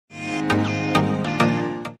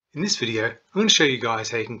In this video, I'm going to show you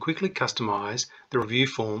guys how you can quickly customize the review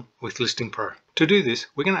form with ListingPro. To do this,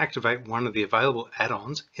 we're going to activate one of the available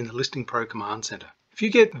add-ons in the ListingPro Command Center. If you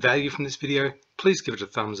get value from this video, please give it a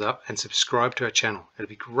thumbs up and subscribe to our channel. It'll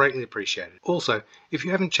be greatly appreciated. Also, if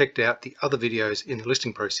you haven't checked out the other videos in the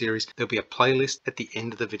ListingPro series, there'll be a playlist at the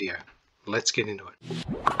end of the video. Let's get into it.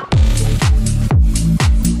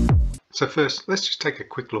 So first, let's just take a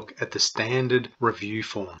quick look at the standard review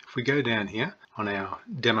form. If we go down here on our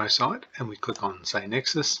demo site and we click on, say,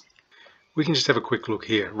 Nexus, we can just have a quick look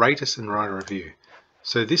here, rate us and write a review.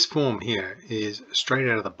 So this form here is straight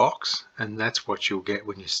out of the box, and that's what you'll get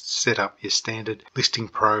when you set up your standard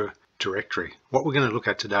ListingPro directory. What we're going to look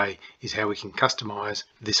at today is how we can customize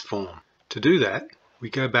this form. To do that, we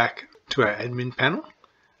go back to our admin panel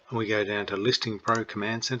and we go down to ListingPro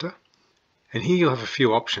Command Center. And here you'll have a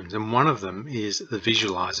few options, and one of them is the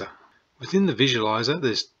visualizer. Within the visualizer,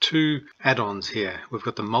 there's two add-ons here. We've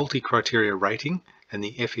got the multi-criteria rating and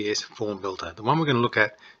the Fes Form Builder. The one we're going to look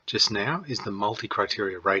at just now is the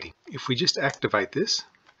multi-criteria rating. If we just activate this,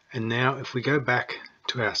 and now if we go back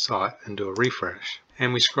to our site and do a refresh,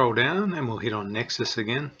 and we scroll down and we'll hit on Nexus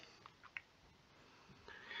again,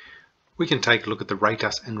 we can take a look at the Rate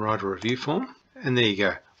Us and Write a Review form, and there you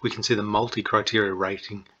go. We can see the multi-criteria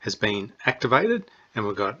rating has been activated, and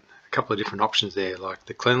we've got a couple of different options there, like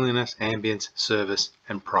the cleanliness, ambience, service,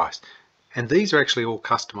 and price. And these are actually all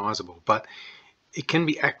customizable, but it can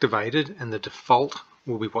be activated, and the default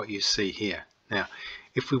will be what you see here. Now,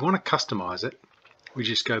 if we want to customize it, we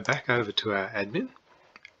just go back over to our admin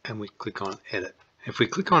and we click on Edit. If we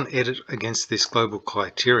click on Edit against this global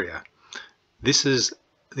criteria, this is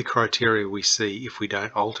the criteria we see if we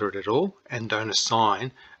don't alter it at all and don't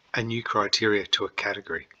assign a new criteria to a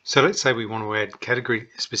category. So let's say we want to add category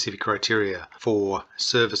specific criteria for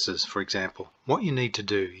services, for example. What you need to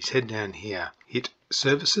do is head down here, hit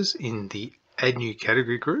services in the add new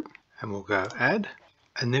category group, and we'll go add,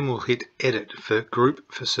 and then we'll hit edit for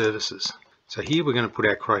group for services. So here we're going to put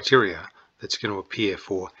our criteria that's going to appear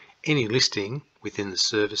for any listing within the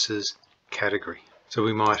services category. So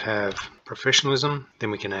we might have professionalism,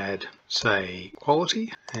 then we can add, say,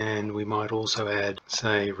 quality, and we might also add,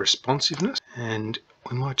 say, responsiveness, and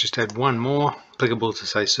we might just add one more applicable to,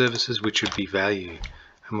 say, services, which would be value.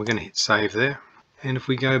 And we're going to hit save there. And if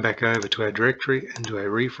we go back over to our directory and do a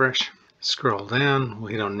refresh, scroll down,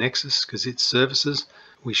 we'll hit on Nexus because it's services,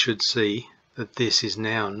 we should see that this is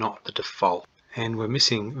now not the default. And we're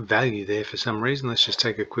missing value there for some reason. Let's just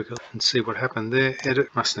take a quick look and see what happened there. Edit,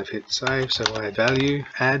 mustn't have hit save, so we'll add value,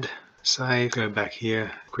 add, save, go back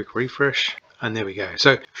here, quick refresh, and there we go.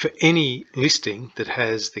 So for any listing that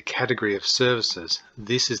has the category of services,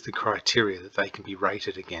 this is the criteria that they can be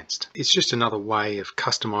rated against. It's just another way of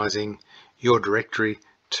customizing your directory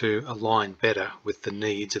to align better with the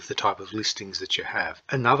needs of the type of listings that you have.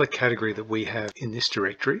 Another category that we have in this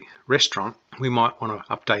directory, restaurant, we might want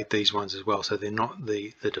to update these ones as well so they're not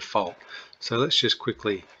the default. So let's just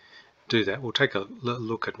quickly do that. We'll take a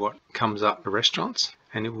look at what comes up for restaurants,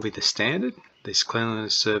 and it will be the standard, this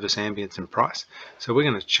cleanliness, service, ambience, and price. So we're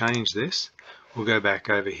going to change this. We'll go back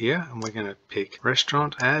over here and we're going to pick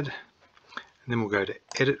restaurant, add, and then we'll go to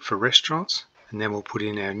edit for restaurants. And then we'll put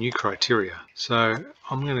in our new criteria. So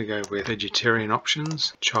I'm going to go with vegetarian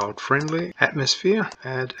options, child friendly, atmosphere,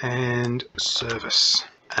 add, and service,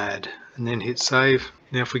 add, and then hit save.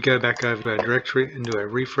 Now if we go back over to our directory and do a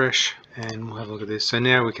refresh, and we'll have a look at this. So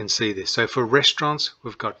now we can see this. So for restaurants,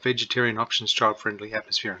 we've got vegetarian options, child friendly,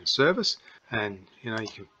 atmosphere, and service. And you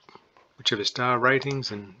can whichever star ratings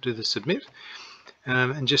and do the submit.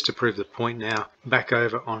 And just to prove the point now, back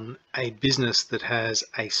over on a business that has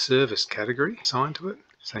a service category assigned to it,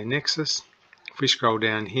 say Nexus. If we scroll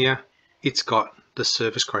down here, it's got the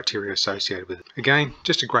service criteria associated with it. Again,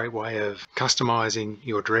 just a great way of customizing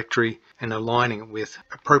your directory and aligning it with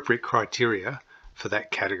appropriate criteria for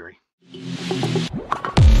that category.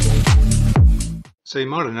 So you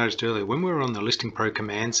might have noticed earlier when we were on the ListingPro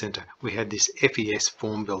Command Center, we had this Fes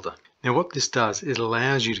Form Builder. Now what this does, it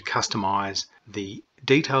allows you to customize the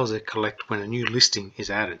details that collect when a new listing is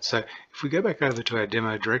added. So if we go back over to our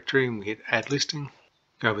demo directory and we hit add listing,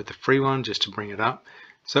 go with the free one just to bring it up.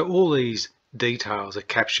 So all these details are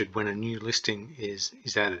captured when a new listing is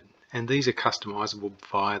added, and these are customizable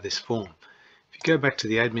via this form. If you go back to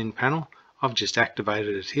the admin panel, I've just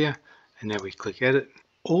activated it here, and now we click edit.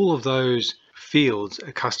 All of those fields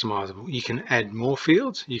are customizable. You can add more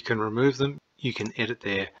fields, you can remove them, you can edit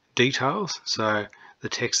their details. So the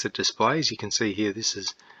text that displays, you can see here, this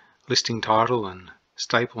is listing title and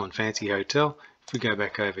staple and fancy hotel. If we go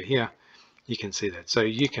back over here, you can see that. So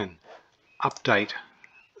you can update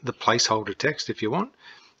the placeholder text if you want.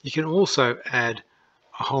 You can also add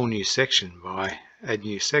a whole new section by add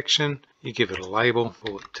new section, you give it a label,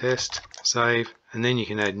 call it test, save, and then you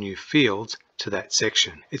can add new fields to that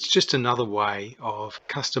section. It's just another way of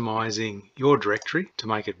customizing your directory to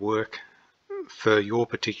make it work for your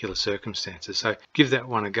particular circumstances. So give that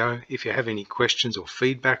one a go. If you have any questions or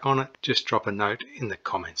feedback on it, just drop a note in the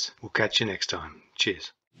comments. We'll catch you next time.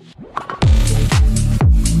 Cheers.